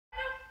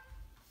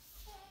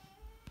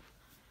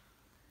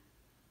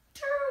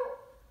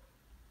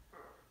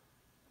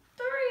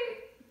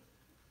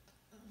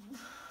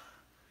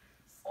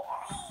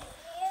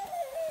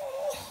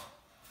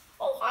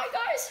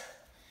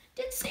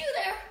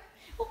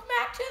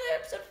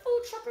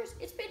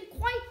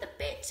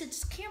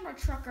camera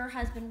trucker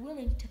has been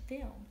willing to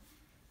film.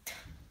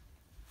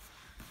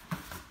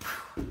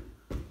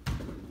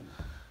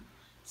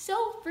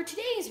 So for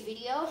today's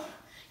video,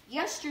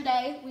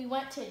 yesterday we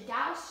went to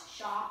Dallas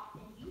shop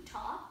in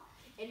Utah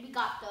and we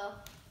got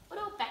the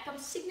Odell Beckham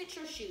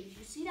signature shoes.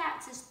 You see that?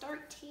 It says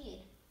 13.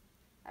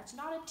 That's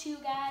not a 2,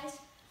 guys.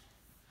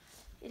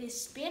 It is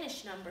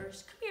Spanish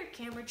numbers. Come here,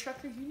 camera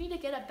trucker. You need to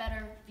get a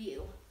better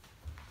view.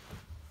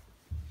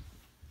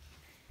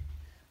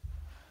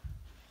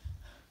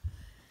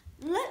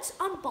 Let's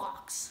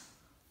unbox.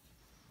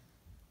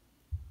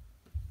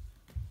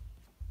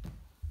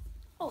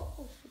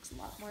 Oh, makes a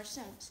lot more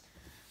sense.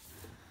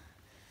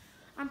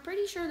 I'm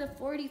pretty sure the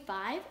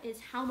 45 is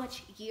how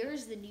much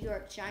years the New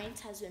York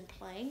Giants has been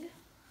playing.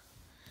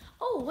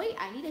 Oh, wait,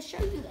 I need to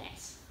show you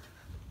this.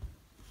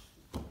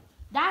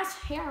 That's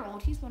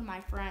Harold. He's one of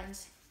my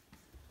friends.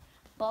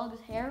 Bugs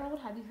Harold.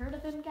 Have you heard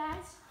of him,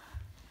 guys?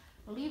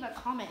 Leave a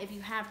comment if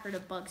you have heard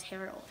of Bugs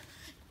Harold.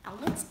 Now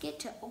let's get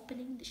to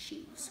opening the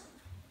shoes.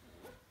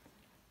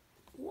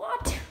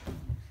 What?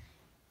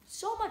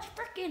 So much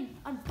freaking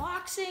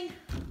unboxing.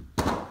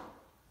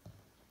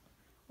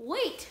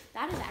 Wait,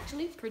 that is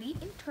actually pretty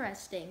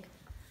interesting.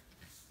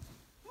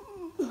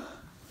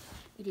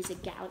 It is a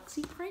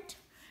galaxy print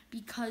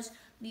because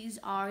these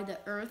are the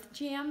Earth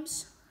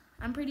Jams.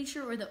 I'm pretty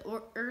sure, or the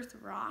Earth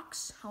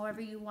Rocks,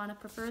 however you want to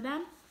prefer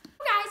them.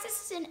 Guys,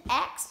 this is an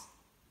X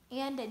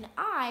and an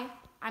I.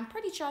 I'm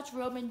pretty sure it's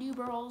Roman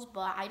numerals,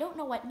 but I don't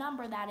know what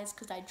number that is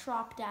because I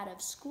dropped out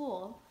of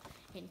school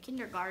in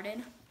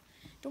kindergarten.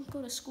 Don't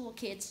go to school,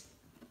 kids.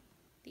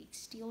 They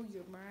steal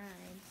your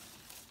mind.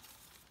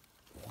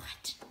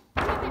 What?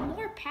 Even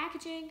more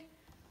packaging.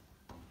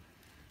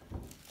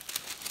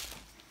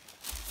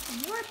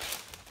 More.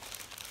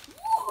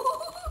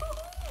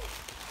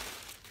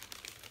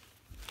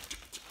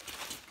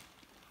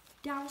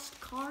 Dallas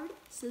card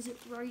says it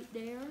right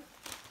there.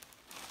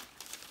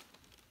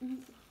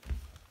 And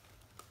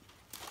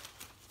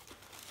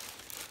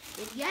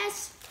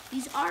yes,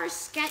 these are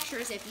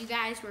Skechers if you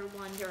guys were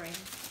wondering.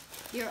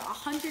 They're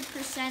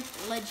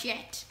 100%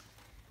 legit.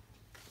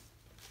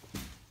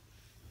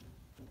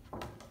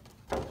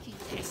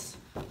 Jesus.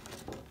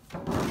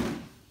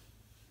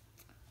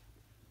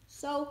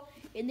 So,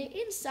 in the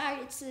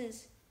inside it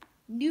says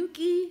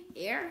Nike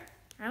Air.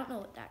 I don't know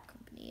what that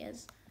company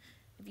is.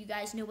 If you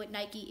guys know what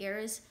Nike Air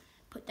is,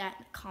 put that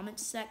in the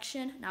comments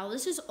section. Now,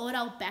 this is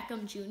Odell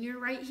Beckham Jr.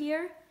 right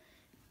here,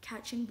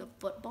 catching the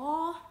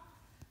football.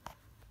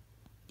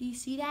 Do you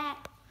see that?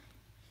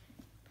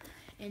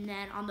 And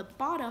then on the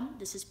bottom,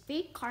 this is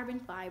fake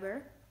carbon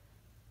fiber.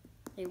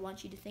 They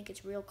want you to think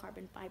it's real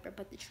carbon fiber,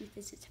 but the truth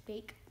is it's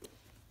fake.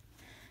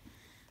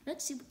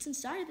 Let's see what's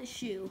inside of the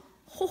shoe.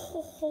 Ho,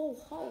 ho, ho,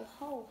 ho,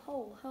 ho,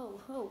 ho,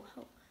 ho, ho,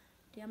 ho.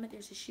 Damn it,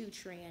 there's a shoe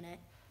tree in it.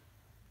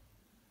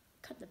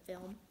 Cut the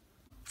film.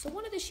 So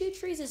one of the shoe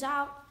trees is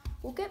out.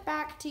 We'll get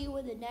back to you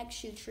when the next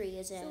shoe tree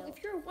is in. So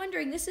if you're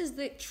wondering, this is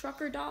the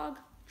trucker dog.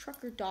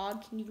 Trucker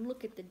dog, can you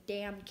look at the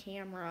damn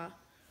camera?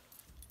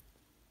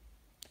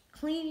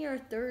 Clean Your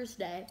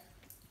Thursday.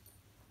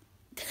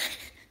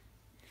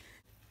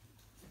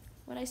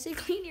 When I say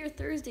clean your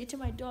Thursday to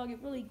my dog, it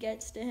really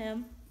gets to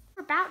him.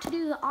 We're about to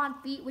do the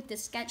on feet with the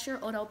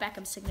Skechers Odell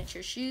Beckham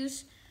signature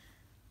shoes.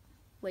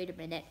 Wait a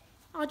minute.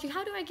 Audrey,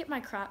 how do I get my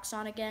Crocs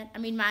on again? I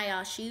mean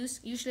my shoes.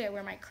 Usually I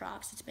wear my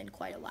Crocs. It's been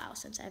quite a while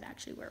since I've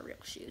actually wear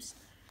real shoes.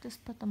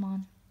 Just put them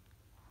on.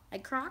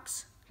 Like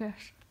Crocs? Yes.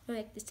 They're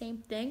like the same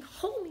thing.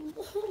 Holy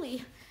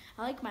moly.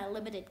 I like my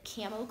limited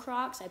camo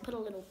Crocs. I put a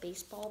little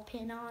baseball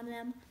pin on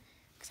them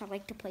because I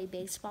like to play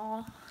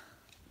baseball.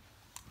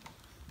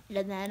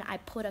 And then I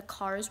put a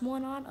Cars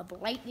one on of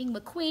Lightning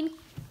McQueen.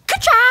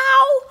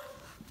 Ka-chow!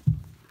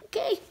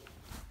 Okay,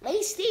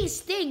 lace these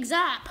things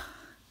up.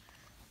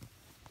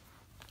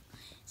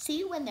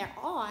 See, when they're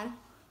on,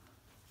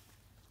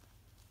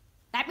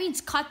 that means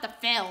cut the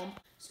film.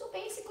 So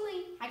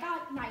basically, I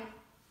got my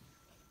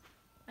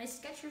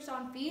Skechers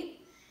on feet.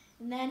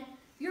 And then,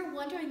 if you're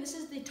wondering, this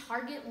is the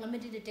Target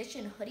limited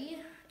edition hoodie.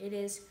 It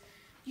is,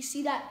 you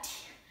see that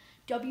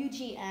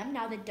WGM?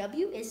 Now the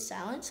W is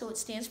silent, so it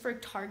stands for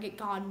Target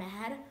Gone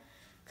Mad.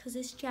 Because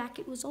this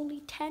jacket was only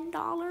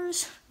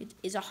 $10. It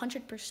is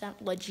 100%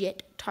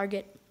 legit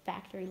Target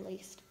factory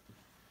laced.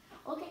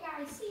 Okay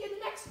guys, see you in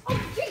the next,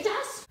 oh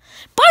Jesus!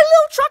 Bye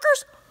little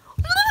truckers!